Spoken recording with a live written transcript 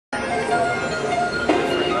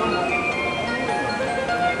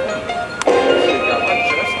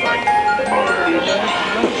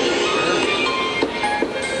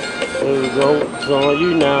There we go. It's on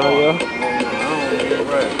you now, yo. I don't even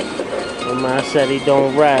rap. My man said he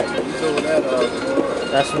don't rap. You throw that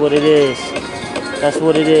out. That's what it is. That's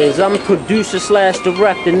what it is. I'm producer slash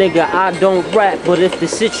director, nigga. I don't rap, but if the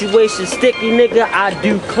situation's sticky, nigga, I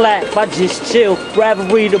do clap. I just chill. Rather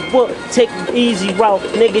read a book, take the easy route,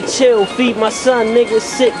 nigga. Chill. Feed my son, nigga.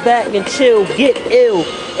 Sit back and chill. Get ill.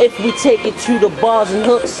 If we take it to the bars and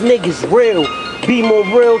hooks, niggas real.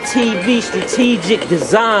 BMORE TV, strategic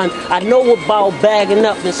design. I know about bagging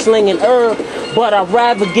up and slinging herb, but I'd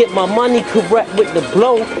rather get my money correct with the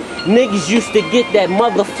blow. Niggas used to get that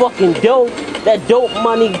motherfucking dough. That dope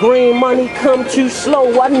money, green money come too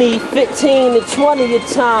slow. I need 15 and 20 at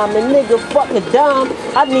a time. And nigga, fuck a dime.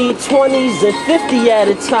 I need 20s and 50 at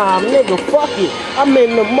a time. Nigga, fuck it. I'm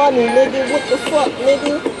in the money, nigga. What the fuck,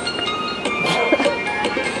 nigga?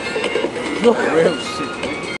 Real shit.